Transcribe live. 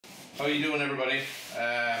How you doing, everybody?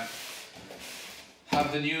 Have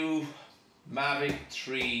the new Mavic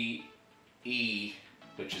 3E,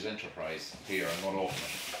 which is Enterprise, here. I'm going to open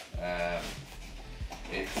it.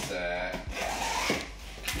 It's the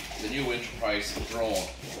new Enterprise drone.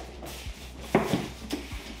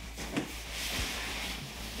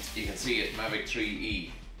 You can see it, Mavic 3E.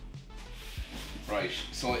 Right,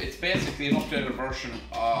 so it's basically an updated version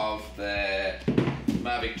of the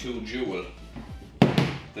Mavic 2 Dual,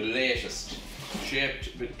 the latest,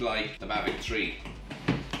 shaped a bit like the Mavic 3.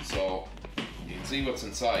 So you can see what's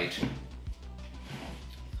inside.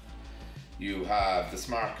 You have the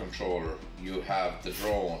smart controller, you have the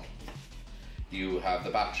drone, you have the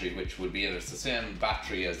battery, which will be in it. It's the same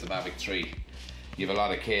battery as the Mavic 3. You have a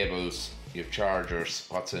lot of cables, you have chargers.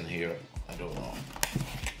 What's in here? I don't know.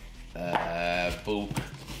 Book.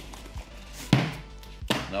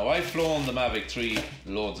 Now, I've flown the Mavic 3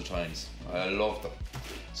 loads of times. I love them.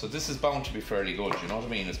 So this is bound to be fairly good, you know what I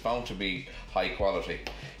mean? It's bound to be high quality.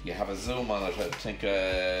 You have a zoom on it, I think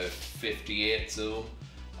a 58 zoom,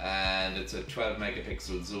 and it's a 12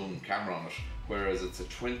 megapixel zoom camera on it, whereas it's a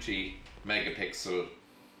 20 megapixel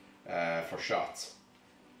for shots.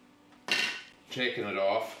 Taking it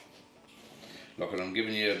off, look, and I'm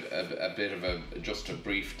giving you a bit of just a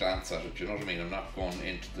brief glance at it, you know what I mean? I'm not going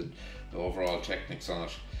into the overall techniques on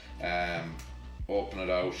it. Open it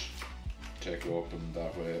out, take it open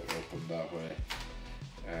that way,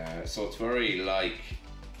 so it's very like,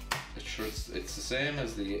 it's the same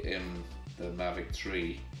as the Mavic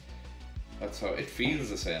 3. That's how it feels,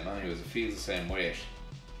 the same anyways, it feels the same weight.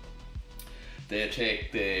 They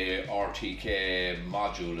take the RTK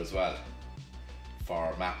module as well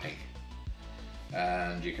for mapping,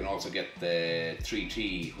 and you can also get the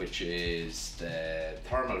 3T, which is the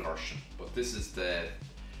thermal version, but this is the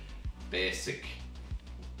basic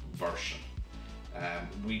version.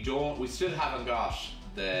 We still haven't got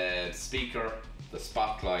the speaker, the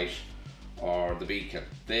spotlight, or the beacon.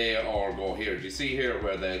 They all go here. Do you see here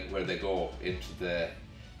where they go into the,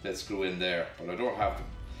 they screw in there? But I don't have them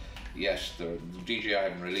yet. The DJI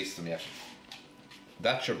haven't released them yet.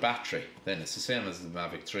 That's your battery. Then it's the same as the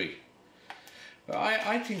Mavic 3. But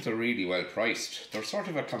I think they're really well priced. They're sort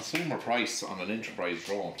of a consumer price on an Enterprise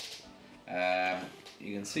drone.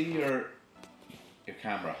 You can see your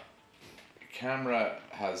camera. Your camera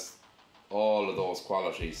has all of those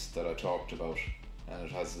qualities that I talked about, and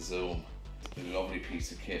it has a zoom. It's a lovely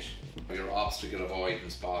piece of kit. Your obstacle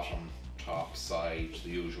avoidance, bottom, top, side, the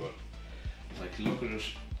usual. Like, look at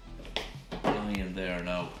it lying there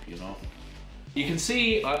now, you know. You can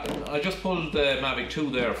see I just pulled the Mavic 2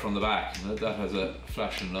 there from the back. That has a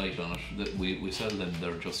flashing light on it. We sell them,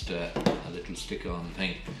 they're just a little stick-on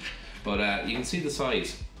thing. But you can see the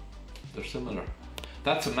size. They're similar.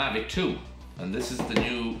 That's a Mavic 2, and this is the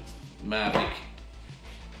new Mavic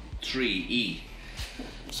 3E.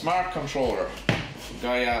 Smart controller. The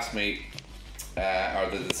guy asked me, are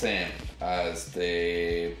they the same as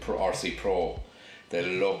the RC Pro? They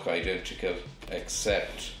look identical,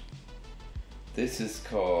 except this is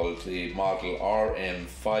called the model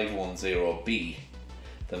RM510B.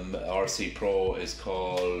 The RC Pro is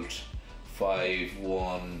called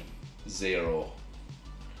 510,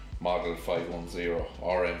 model 510,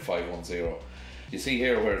 RM510. You see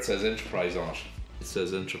here where it says Enterprise on it? It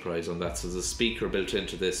says Enterprise on that, so there's a speaker built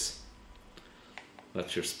into this.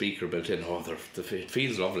 That's your speaker built in. Oh, it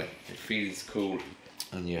feels lovely. It feels cool.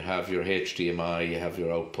 And you have your HDMI, you have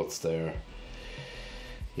your outputs there.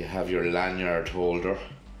 You have your lanyard holder.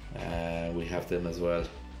 We have them as well.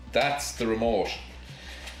 That's the remote.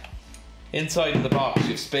 Inside of the box, you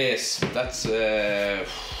have space. That's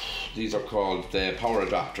these are called the power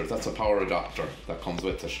adapter. That's a power adapter that comes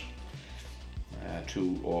with it.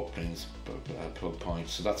 Two openings, plug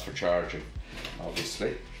points. So that's for charging,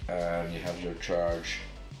 obviously. And you have your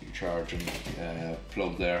charging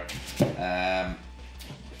plug there.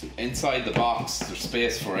 Inside the box, there's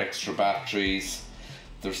space for extra batteries.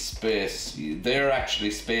 There's space. There are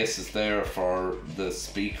actually spaces there for the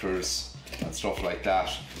speakers and stuff like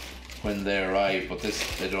that when they arrive, but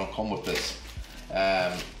they don't come with this.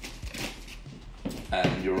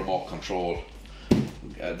 And your remote control.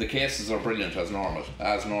 The cases are brilliant as normal.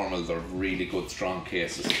 As normal, they're really good, strong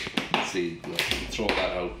cases. See, throw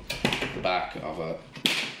that out the back of a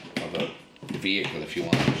vehicle if you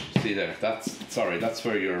want. See there, that's where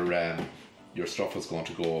your stuff is going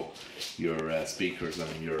to go. Your speakers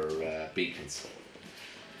and your beacons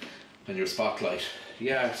and your spotlight.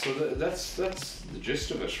 Yeah, so that's the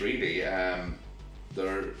gist of it, really.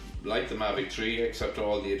 They're like the Mavic 3, except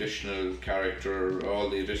all the additional character, all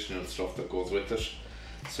the additional stuff that goes with it.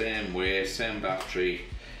 Same weight, same battery.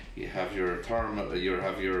 You have your thermal, you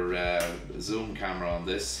have your zoom camera on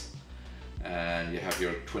this, and you have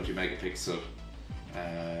your 20 megapixel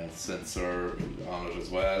sensor on it as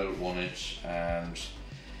well, 1 inch, and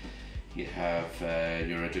you have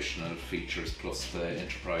your additional features plus the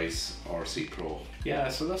Enterprise RC Pro. Yeah,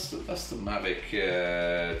 so that's the Mavic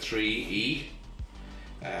 3E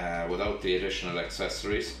without the additional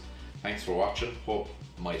accessories. Thanks for watching. Hope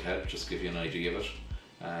it might help, just give you an idea of it,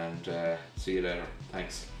 and see you later.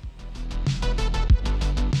 Thanks.